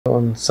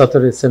On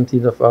Saturday,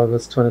 17th of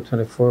August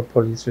 2024,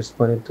 police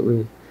responded to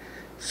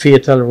a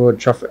fatal road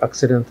traffic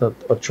accident at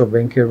Otro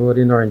Benque Road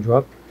in Orange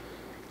Walk.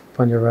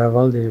 Upon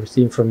arrival, they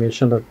received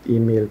information that a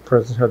male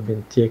person had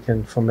been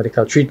taken for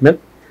medical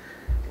treatment.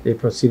 They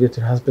proceeded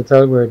to the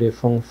hospital where they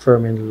found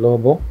Fermin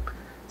Lobo,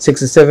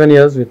 67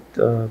 years,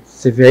 with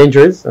severe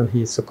injuries, and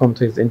he succumbed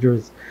to his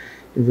injuries.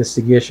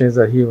 Investigation is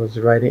that he was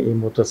riding a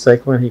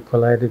motorcycle when he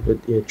collided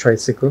with a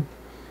tricycle,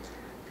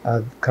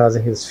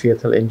 causing his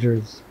fatal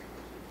injuries.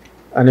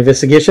 An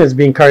investigation is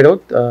being carried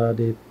out.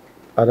 The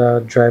other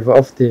driver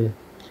of the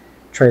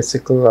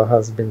tricycle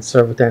has been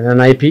served with an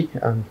NIP,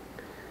 and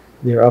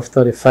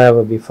thereafter the file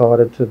will be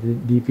forwarded to the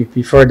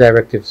DPP for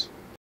directives.